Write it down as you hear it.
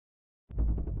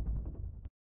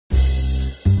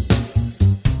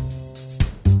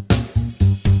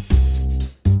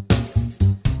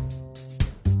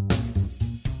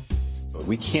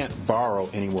We can't borrow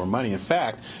any more money. In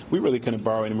fact, we really couldn't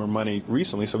borrow any more money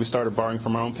recently, so we started borrowing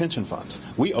from our own pension funds.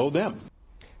 We owe them.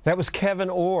 That was Kevin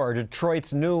Orr,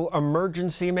 Detroit's new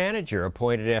emergency manager,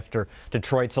 appointed after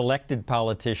Detroit's elected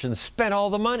politicians spent all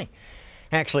the money.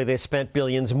 Actually, they spent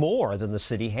billions more than the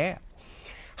city had.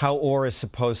 How Orr is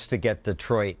supposed to get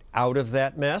Detroit out of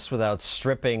that mess without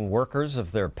stripping workers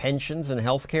of their pensions and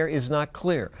health care is not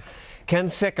clear. Ken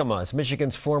Sikkema is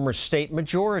Michigan's former state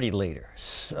majority leader.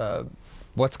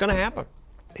 What's going to happen?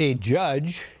 A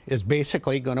judge is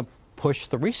basically going to push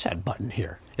the reset button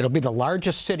here. It'll be the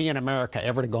largest city in America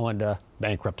ever to go into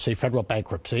bankruptcy, federal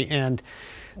bankruptcy, and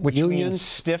which unions means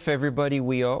stiff everybody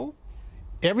we owe?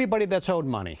 Everybody that's owed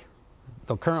money.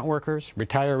 The current workers,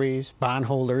 retirees,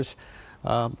 bondholders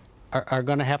are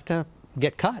going to have to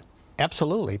get cut.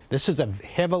 Absolutely. This is a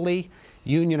heavily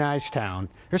unionized town.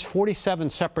 There's 47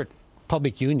 separate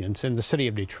public unions in the city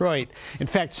of Detroit. In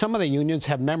fact, some of the unions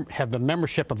have a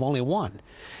membership of only one.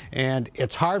 And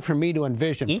it's hard for me to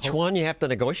envision. Each one you have to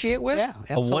negotiate with? Yeah,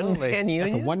 absolutely. A one-man union?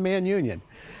 It's a one-man union.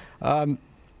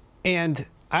 And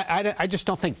I just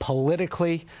don't think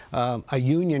politically a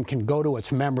union can go to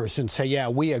its members and say, yeah,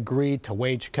 we agreed to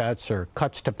wage cuts or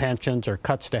cuts to pensions or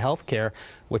cuts to health care,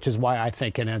 which is why I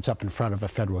think it ends up in front of a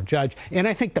federal judge. And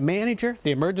I think the manager,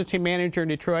 the emergency manager in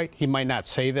Detroit, he might not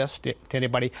say this to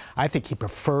anybody. I think he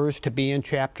prefers to be in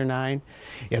Chapter 9.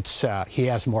 He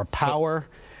has more power.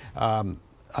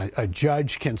 A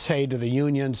judge can say to the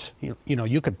unions, you know,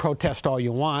 you can protest all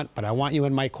you want, but I want you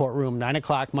in my courtroom 9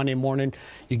 o'clock Monday morning.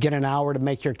 You get an hour to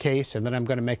make your case, and then I'm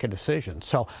going to make a decision.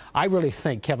 So I really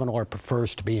think Kevin Orr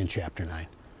prefers to be in Chapter 9.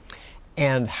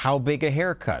 And how big a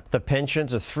haircut? The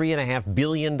pensions are $3.5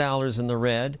 billion in the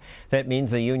red. That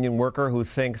means a union worker who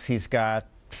thinks he's got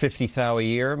 $50,000 a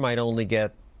year might only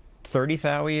get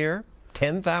 $30,000 a year,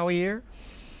 $10,000 a year?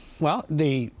 Well,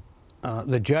 the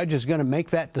judge is going to make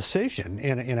that decision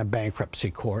in a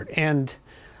bankruptcy court. And,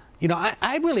 you know,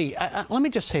 let me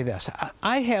just say this.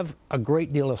 I have a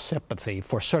great deal of sympathy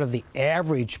for sort of the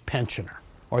average pensioner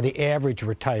or the average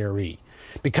retiree,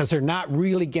 because they're not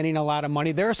really getting a lot of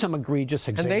money. There are some egregious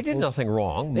examples. And they did nothing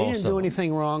wrong. They didn't do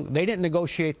anything wrong. They didn't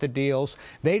negotiate the deals.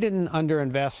 They didn't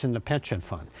underinvest in the pension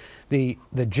fund.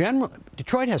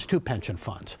 Detroit has two pension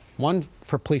funds, one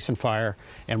for police and fire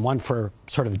and one for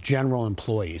sort of general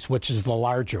employees, which is the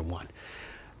larger one.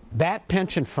 That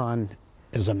pension fund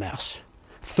is a mess.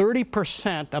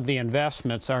 30% of the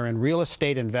investments are in real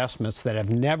estate investments that have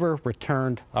never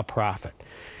returned a profit.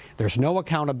 There's no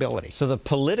accountability. So the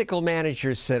political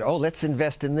managers said, oh, let's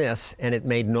invest in this, and it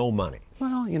made no money.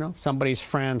 Well, you know, somebody's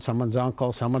friend, someone's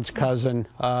uncle, someone's cousin.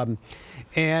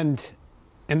 And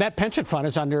that pension fund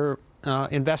is under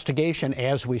investigation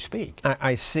as we speak.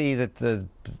 I see that the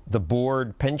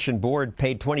pension board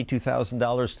paid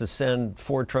 $22,000 to send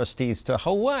 4 trustees to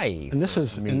Hawaii. And this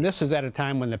is at a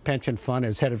time when the pension fund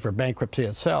is headed for bankruptcy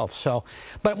itself. So,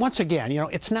 but once again, you know,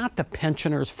 it's not the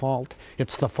pensioners' fault.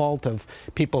 It's the fault of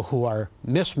people who are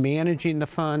mismanaging the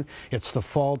fund. It's the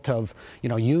fault of, you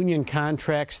know, union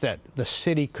contracts that the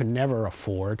city could never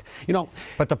afford. You know,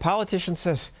 but the politician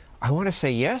says, I want to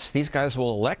say yes, these guys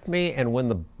will elect me, and when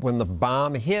the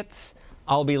bomb hits,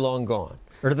 I'll be long gone.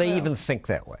 Or do they even think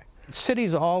that way?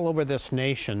 Cities all over this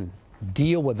nation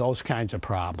deal with those kinds of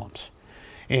problems.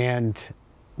 And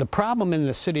the problem in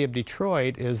the city of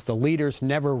Detroit is the leaders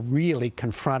never really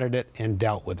confronted it and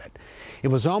dealt with it. It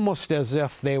was almost as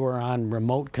if they were on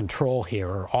remote control here,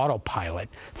 or autopilot,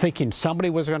 thinking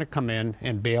somebody was going to come in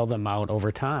and bail them out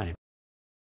over time.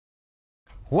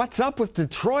 What's up with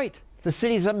Detroit? The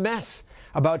city's a mess.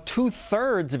 About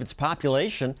 2/3 of its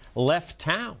population left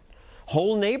town.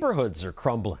 Whole neighborhoods are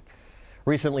crumbling.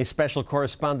 Recently, special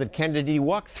correspondent Kennedy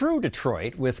walked through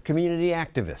Detroit with community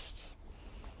activists.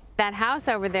 That house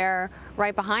over there,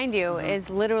 right behind you, is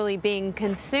literally being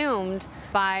consumed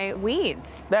by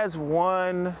weeds. That's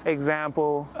one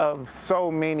example of so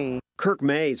many. Kirk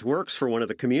Mays works for one of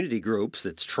the community groups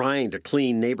that's trying to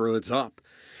clean neighborhoods up.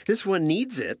 This one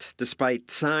needs it,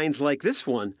 despite signs like this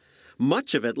one.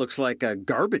 Much of it looks like a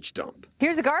garbage dump.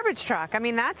 Here's a garbage truck. I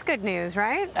mean, that's good news,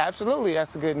 right? Absolutely,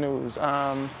 that's the good news.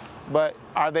 But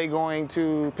are they going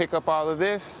to pick up all of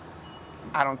this?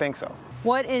 I don't think so.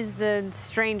 What is the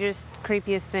strangest,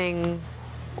 creepiest thing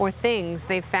or things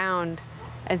they found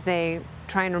as they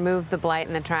try and remove the blight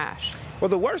and the trash? Well,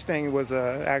 the worst thing was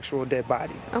an actual dead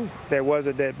body. Oh. There was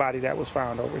a dead body that was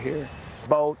found over here.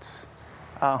 Boats,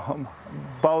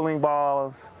 bowling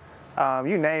balls,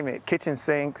 you name it, kitchen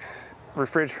sinks,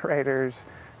 refrigerators,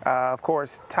 of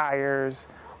course, tires,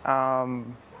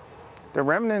 the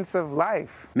remnants of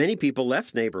life. Many people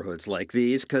left neighborhoods like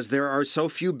these because there are so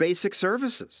few basic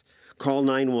services. Call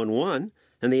 911,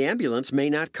 and the ambulance may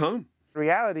not come. The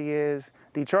reality is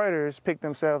Detroiters pick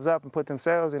themselves up and put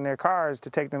themselves in their cars to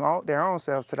take their own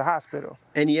selves to the hospital.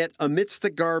 And yet, amidst the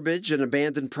garbage and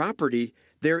abandoned property,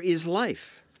 there is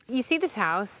life. You see this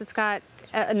house, it's got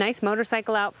a nice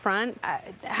motorcycle out front.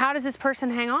 How does this person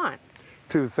hang on?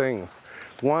 Two things.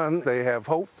 One, they have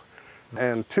hope,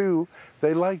 and two,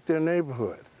 they like their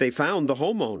neighborhood. They found the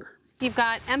homeowner. You've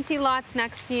got empty lots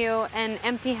next to you and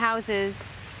empty houses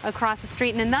across the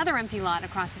street and another empty lot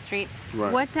across the street.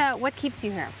 Right. What keeps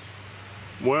you here?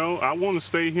 Well, I want to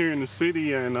stay here in the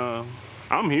city, and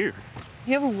I'm here.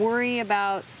 Do you ever worry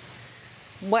about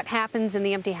what happens in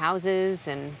the empty houses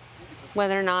and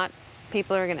whether or not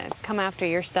people are going to come after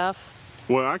your stuff?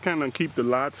 Well, I kind of keep the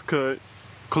lots cut,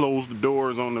 close the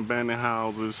doors on the abandoned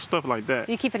houses, stuff like that.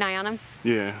 Do you keep an eye on them?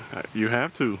 Yeah, you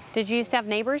have to. Did you used to have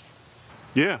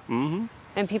neighbors? Yeah,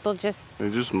 And people just... They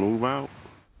just move out.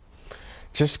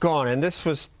 Just gone. And this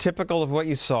was typical of what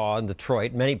you saw in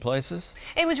Detroit, many places?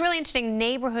 It was really interesting.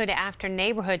 Neighborhood after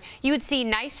neighborhood, you would see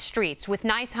nice streets with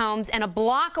nice homes, and a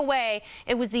block away,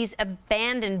 it was these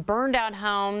abandoned, burned out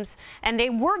homes, and they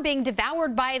were being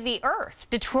devoured by the earth.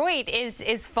 Detroit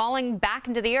is falling back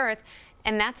into the earth,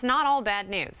 and that's not all bad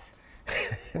news.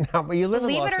 Now, but you live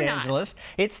Believe in it Los or not. Angeles.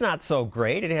 It's not so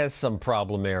great. It has some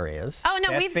problem areas. Oh,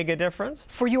 no, that big a difference?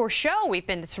 For your show, we've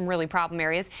been to some really problem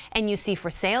areas, and you see for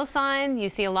sale signs, you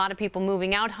see a lot of people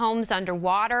moving out, homes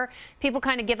underwater. People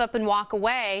kind of give up and walk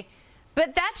away.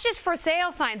 But that's just for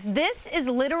sale signs. This is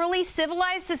literally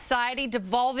civilized society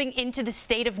devolving into the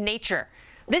state of nature.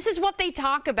 This is what they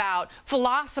talk about,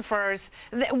 philosophers.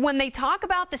 When they talk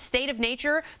about the state of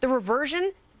nature, the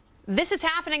reversion, this is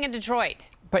happening in Detroit.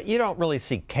 But you don't really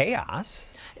see chaos.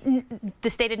 The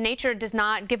state of nature does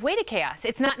not give way to chaos.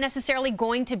 It's not necessarily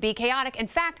going to be chaotic. In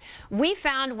fact, we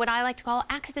found what I like to call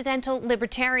accidental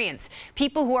libertarians,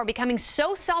 people who are becoming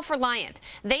so self-reliant.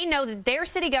 They know that their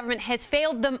city government has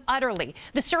failed them utterly.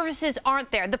 The services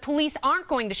aren't there. The police aren't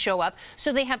going to show up.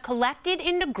 So they have collected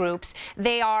into groups.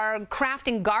 They are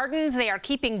crafting gardens. They are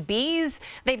keeping bees.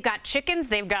 They've got chickens.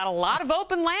 They've got a lot of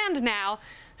open land now.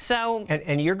 So,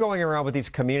 and you're going around with these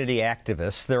community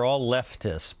activists. They're all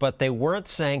leftists, but they weren't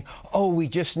saying, oh, we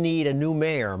just need a new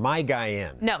mayor, my guy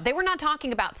in. No, they were not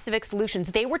talking about civic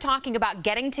solutions. They were talking about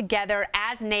getting together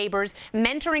as neighbors,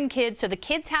 mentoring kids so the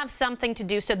kids have something to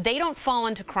do so they don't fall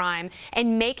into crime,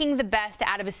 and making the best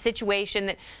out of a situation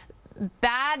that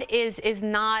bad is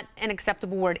not an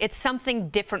acceptable word. It's something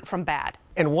different from bad.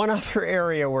 And one other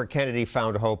area where Kennedy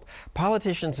found hope,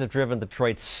 politicians have driven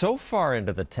Detroit so far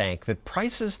into the tank that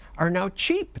prices are now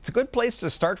cheap. It's a good place to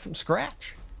start from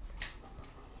scratch.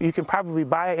 You can probably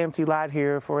buy an empty lot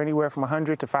here for anywhere from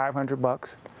 $100 to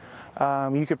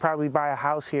 $500. You could probably buy a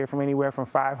house here from anywhere from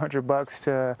 $500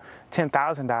 to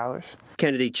 $10,000.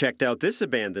 Kennedy checked out this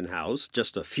abandoned house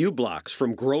just a few blocks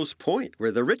from Grosse Pointe,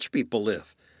 where the rich people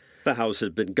live. The house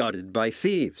had been gutted by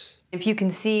thieves. If you can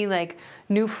see like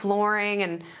new flooring,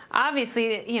 and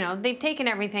obviously, you know, they've taken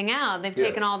everything out. They've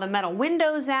taken all the metal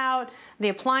windows out. The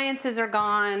appliances are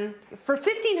gone. For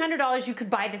 $1,500, you could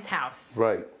buy this house.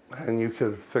 Right, and you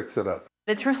could fix it up.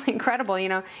 It's really incredible. You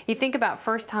know, you think about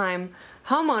first-time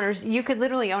homeowners, you could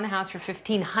literally own a house for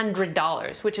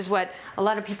 $1,500, which is what a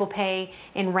lot of people pay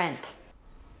in rent.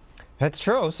 That's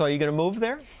true. So are you going to move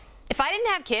there? If I didn't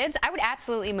have kids, I would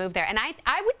absolutely move there. And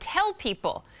I would tell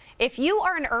people, if you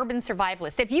are an urban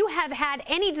survivalist, if you have had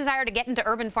any desire to get into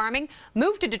urban farming,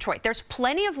 move to Detroit. There's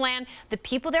plenty of land. The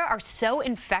people there are so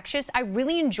infectious. I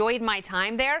really enjoyed my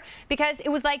time there because it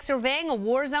was like surveying a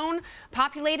war zone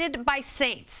populated by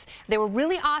saints. They were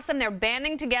really awesome. They're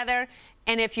banding together.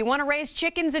 And if you want to raise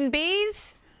chickens and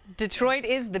bees, Detroit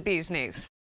is the bee's knees.